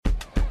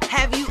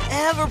Have you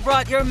ever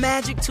brought your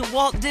magic to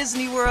Walt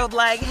Disney World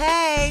like,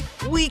 hey,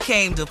 we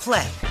came to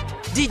play?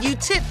 Did you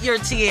tip your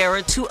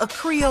tiara to a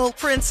Creole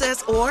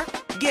princess or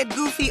get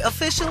goofy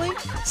officially?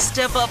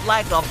 Step up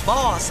like a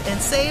boss and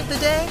save the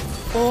day?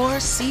 Or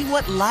see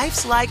what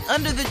life's like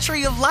under the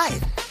tree of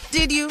life?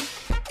 Did you?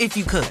 If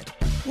you could.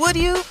 Would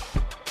you?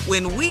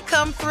 When we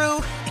come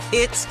through,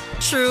 it's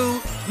true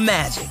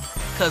magic.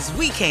 'Cause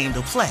we came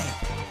to play.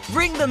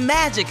 Bring the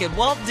magic at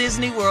Walt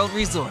Disney World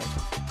Resort.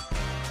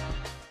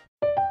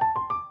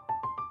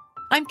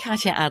 I'm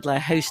Katya Adler,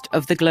 host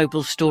of The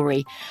Global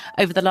Story.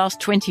 Over the last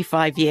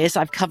 25 years,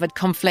 I've covered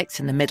conflicts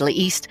in the Middle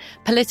East,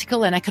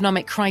 political and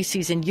economic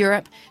crises in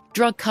Europe,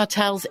 drug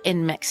cartels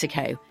in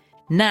Mexico.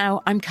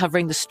 Now I'm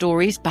covering the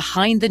stories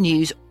behind the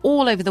news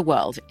all over the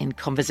world in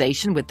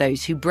conversation with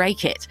those who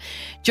break it.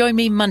 Join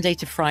me Monday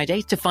to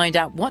Friday to find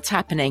out what's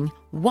happening,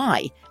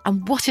 why,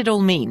 and what it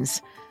all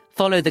means.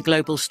 Follow The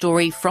Global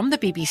Story from the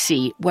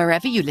BBC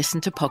wherever you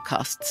listen to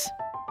podcasts.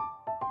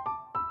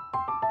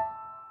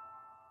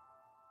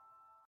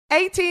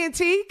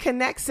 AT&T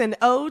connects an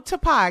ode to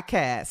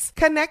podcasts.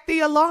 Connect the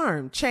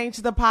alarm. Change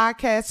the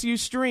podcast you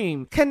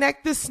stream.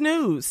 Connect the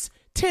snooze.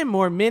 10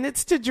 more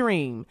minutes to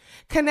dream.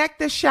 Connect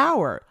the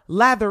shower.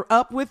 Lather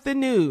up with the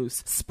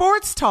news.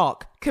 Sports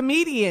talk,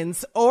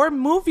 comedians, or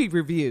movie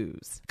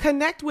reviews.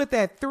 Connect with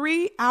that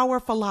 3-hour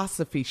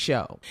philosophy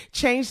show.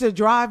 Change the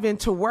drive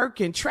into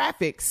work in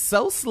traffic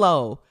so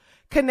slow.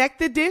 Connect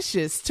the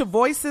dishes to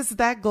voices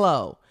that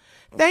glow.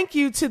 Thank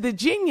you to the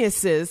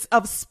geniuses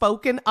of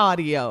spoken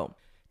audio.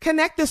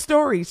 Connect the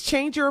stories,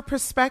 change your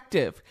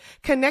perspective.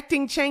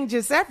 Connecting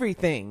changes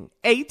everything.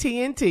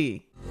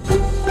 AT&T.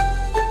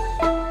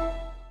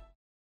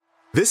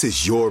 This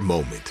is your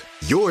moment,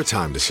 your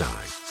time to shine,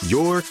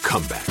 your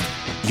comeback.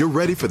 You're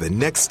ready for the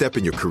next step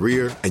in your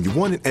career, and you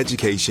want an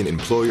education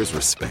employers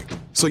respect.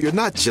 So you're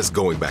not just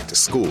going back to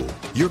school,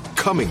 you're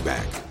coming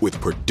back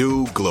with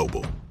Purdue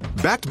Global.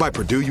 Backed by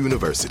Purdue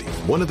University,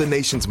 one of the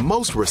nation's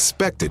most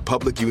respected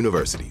public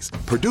universities,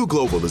 Purdue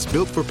Global is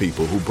built for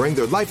people who bring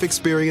their life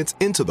experience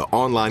into the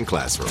online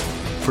classroom.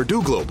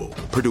 Purdue Global,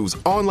 Purdue's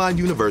online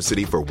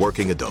university for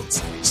working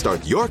adults.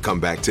 Start your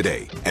comeback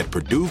today at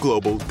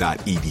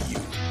purdueglobal.edu.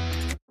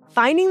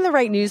 Finding the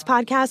right news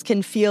podcast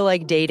can feel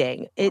like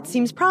dating. It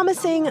seems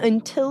promising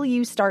until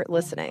you start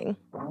listening.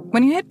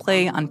 When you hit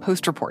play on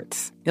Post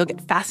Reports, you'll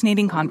get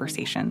fascinating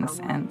conversations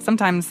and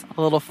sometimes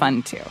a little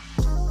fun, too.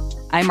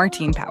 I'm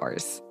Martine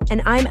Powers.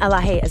 And I'm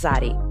Elahe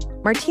Azadi.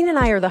 Martine and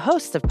I are the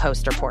hosts of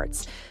Post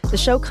Reports. The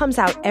show comes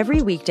out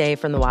every weekday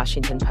from The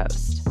Washington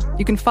Post.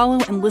 You can follow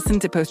and listen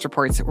to Post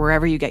Reports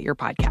wherever you get your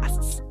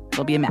podcasts.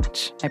 It'll be a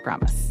match, I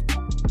promise.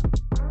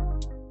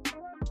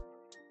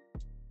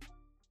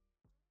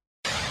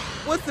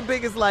 What's the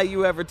biggest lie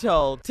you ever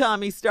told?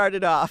 Tommy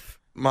started off.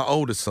 My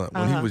oldest son,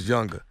 when he was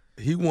younger,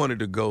 he wanted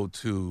to go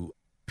to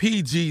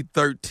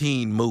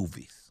PG-13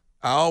 movies.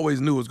 I always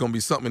knew it was going to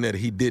be something that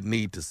he didn't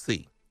need to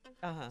see.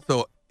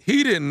 So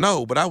he didn't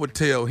know, but I would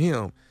tell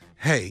him,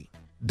 hey,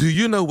 do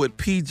you know what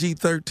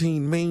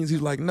PG-13 means?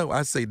 He's like, no.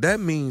 I say, that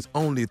means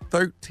only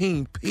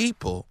 13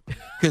 people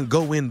can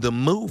go in the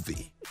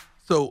movie.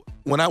 So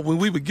when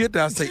we would get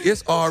there, I say,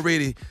 it's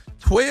already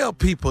 12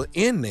 people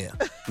in there.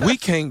 We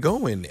can't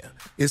go in there.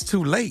 It's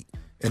too late.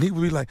 And he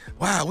would be like,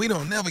 wow, we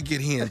don't never get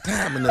here in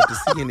time enough to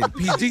see any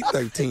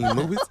PG-13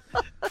 movies.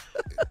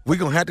 We're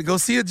going to have to go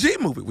see a G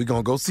movie. We're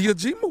going to go see a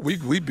G movie.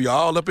 We be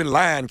all up in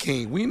Lion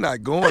King. We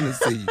not going to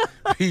see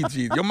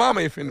PG. Your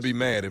mama ain't finna be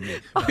mad at me.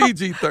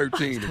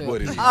 PG-13 is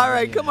what it is. All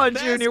right, come on,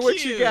 Junior.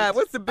 What you got?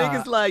 What's the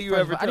biggest lie you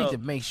ever told? I need to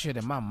make sure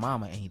that my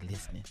mama ain't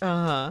listening.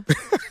 Uh-huh.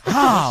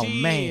 Oh,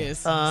 man.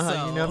 Uh-huh.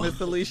 So, you know, Miss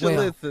Alicia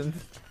listens.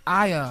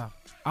 I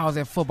was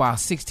at football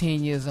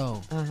 16 years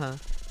old. Uh-huh.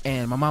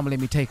 And my mama let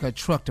me take her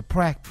truck to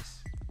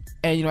practice.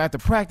 And, you know, after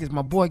practice,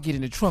 my boy get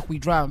in the truck. We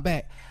driving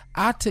back.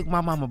 I took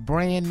my mama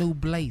brand new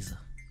Blazer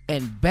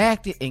and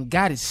backed it and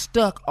got it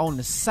stuck on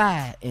the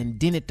side and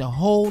dented the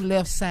whole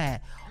left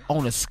side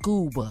on a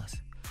school bus.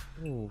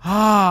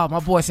 My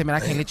boy said, man, I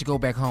can't let you go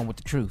back home with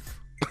the truth.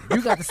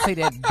 You got to say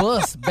that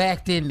bus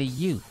backed into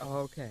you.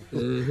 Okay.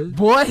 Mm-hmm.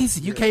 Boy, he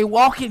said, you can't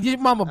walk in. Your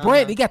mama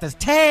brand, they got the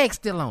tag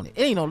still on it.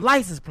 It ain't no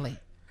license plate.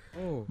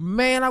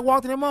 Man, I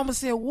walked in, and mama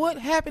said, what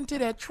happened to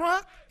that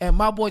truck? And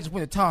my boy just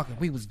went to talking.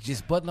 We was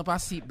just buttoning up our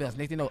seatbelts. Next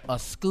thing you know, a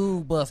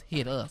school bus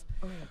hit us.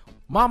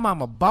 My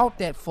mama bought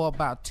that for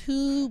about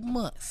 2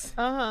 months.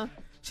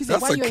 She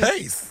said, that's a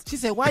case. She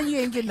said, why you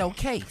ain't getting no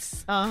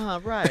case?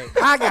 Right.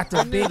 I got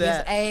the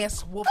biggest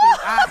ass whooping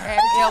I had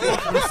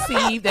ever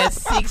received at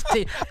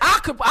 16.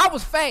 I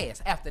was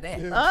fast after that.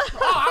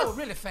 I was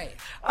really fast.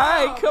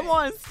 All right, come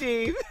on,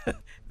 Steve.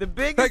 The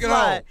biggest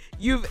lie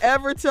you've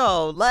ever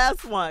told.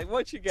 Last one.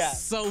 What you got?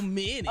 So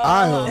many.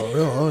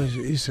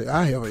 He said,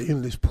 I have an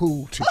endless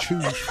pool to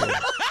choose from.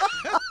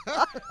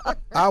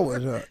 I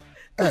was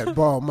I had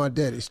borrowed my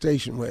daddy's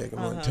station wagon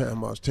one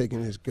time. I was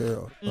taking this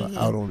girl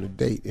out on a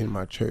date in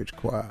my church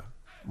choir.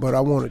 but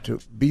I wanted to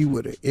be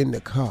with her in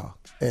the car.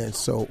 And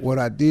so what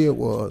I did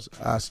was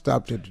I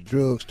stopped at the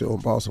drugstore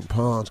and bought some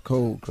Pond's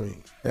cold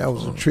cream. That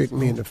was a trick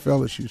me and the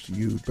fellas used to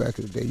use back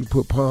in the day. You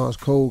put Pond's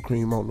cold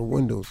cream on the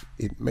windows,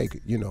 it make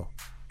it, you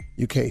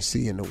can't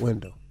see in the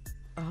window.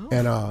 Oh.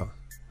 And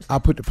I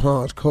put the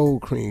Pond's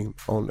cold cream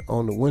on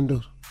the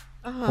windows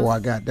before I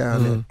got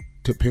down there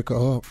to pick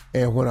her up.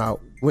 And when I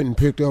went and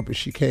picked her up and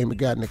she came and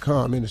got in the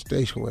car, I'm in the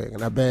station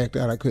wagon. I backed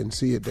out, I couldn't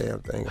see a damn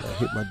thing. And I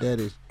hit my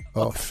daddy's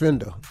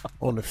fender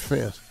on the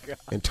fence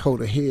and tore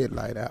the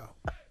headlight out.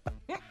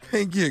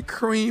 Can't get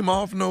cream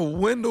off no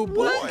window,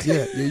 boy.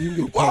 Yeah, you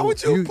can get. Why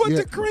would you put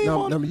the cream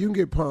on? No, you can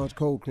get Pond's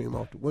cold cream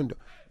off the window.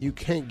 You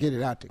can't get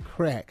it out the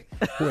crack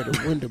where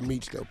the window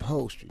meets the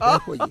upholstery.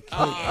 That's where you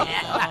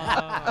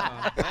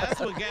can't. That's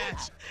what got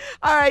you.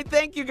 All right,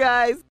 thank you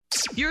guys.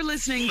 You're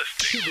listening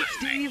to the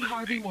Steve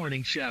Harvey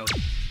Morning Show.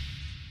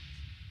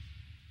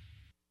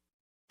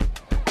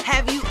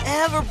 Have you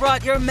ever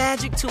brought your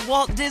magic to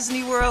Walt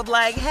Disney World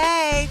like,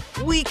 hey,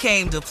 we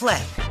came to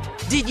play?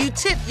 Did you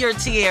tip your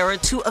tiara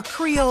to a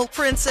Creole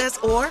princess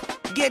or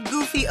get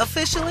goofy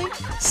officially?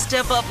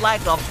 Step up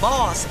like a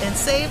boss and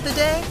save the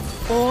day?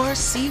 Or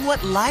see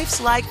what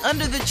life's like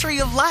under the tree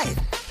of life?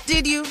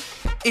 Did you?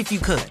 If you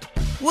could.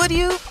 Would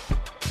you?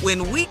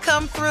 When we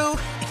come through,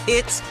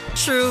 it's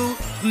true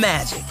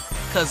magic.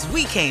 'Cause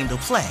we came to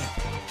play.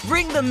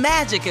 Bring the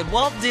magic at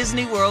Walt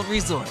Disney World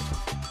Resort.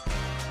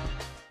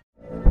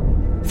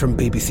 From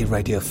BBC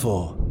Radio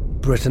 4,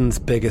 Britain's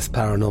biggest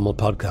paranormal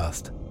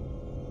podcast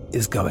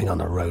is going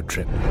on a road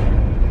trip.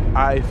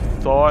 I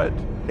thought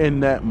in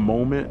that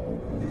moment,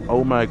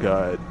 oh my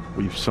God,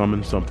 we've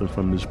summoned something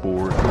from this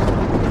board.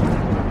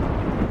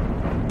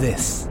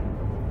 This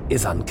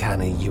is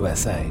Uncanny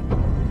USA.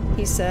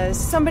 He says,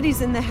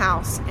 somebody's in the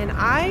house, and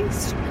I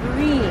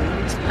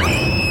screamed.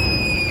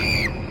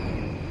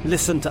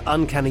 Listen to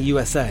Uncanny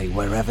USA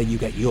wherever you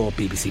get your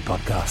BBC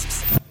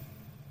podcasts,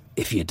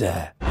 if you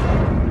dare.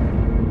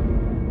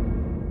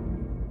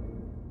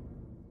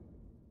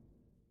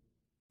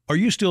 Are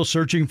you still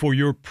searching for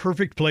your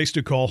perfect place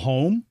to call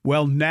home?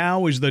 Well,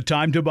 now is the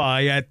time to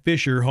buy at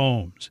Fisher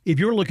Homes. If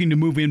you're looking to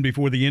move in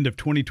before the end of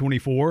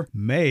 2024,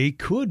 May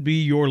could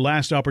be your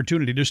last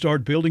opportunity to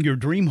start building your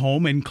dream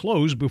home and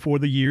close before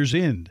the year's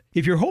end.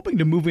 If you're hoping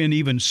to move in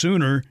even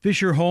sooner,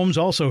 Fisher Homes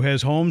also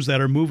has homes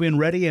that are move-in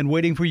ready and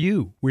waiting for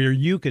you, where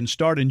you can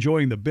start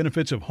enjoying the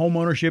benefits of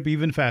homeownership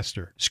even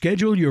faster.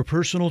 Schedule your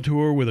personal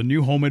tour with a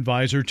new home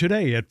advisor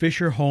today at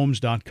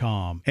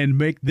FisherHomes.com and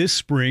make this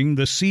spring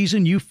the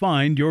season you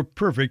find your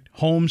perfect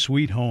home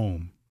sweet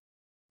home.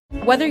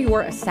 Whether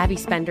you're a savvy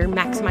spender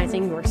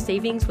maximizing your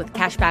savings with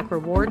cashback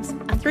rewards,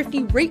 a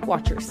thrifty rate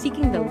watcher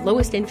seeking the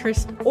lowest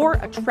interest, or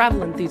a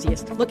travel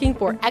enthusiast looking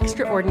for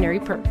extraordinary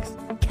perks,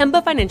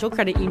 Kemba Financial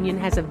Credit Union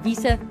has a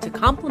visa to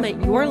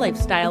complement your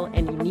lifestyle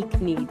and unique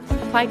needs.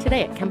 Apply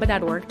today at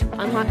Kemba.org to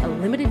unlock a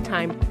limited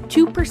time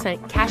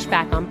 2% cash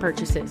back on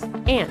purchases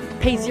and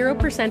pay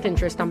 0%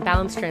 interest on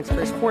balance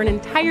transfers for an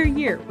entire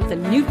year with a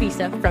new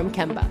visa from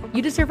Kemba.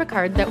 You deserve a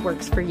card that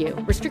works for you.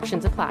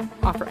 Restrictions apply.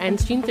 Offer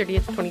ends June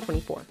 30th,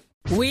 2024.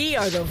 We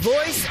are the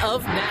voice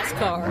of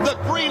NASCAR. The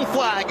green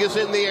flag is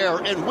in the air,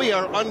 and we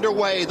are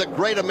underway. The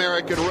Great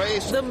American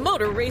Race. The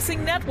Motor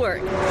Racing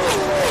Network.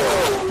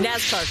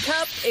 NASCAR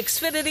Cup,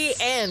 Xfinity,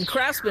 and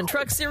Craftsman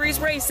Truck Series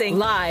Racing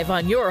live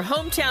on your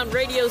hometown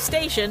radio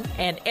station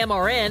and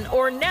MRN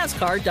or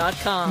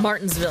NASCAR.com.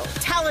 Martinsville,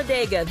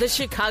 Talladega, the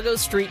Chicago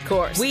Street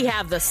Course. We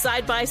have the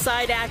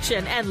side-by-side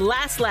action and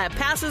last lap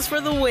passes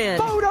for the win.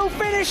 Photo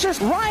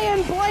finishes.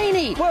 Ryan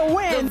Blaney will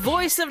win. The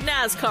voice of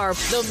NASCAR,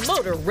 the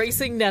Motor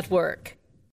Racing Network.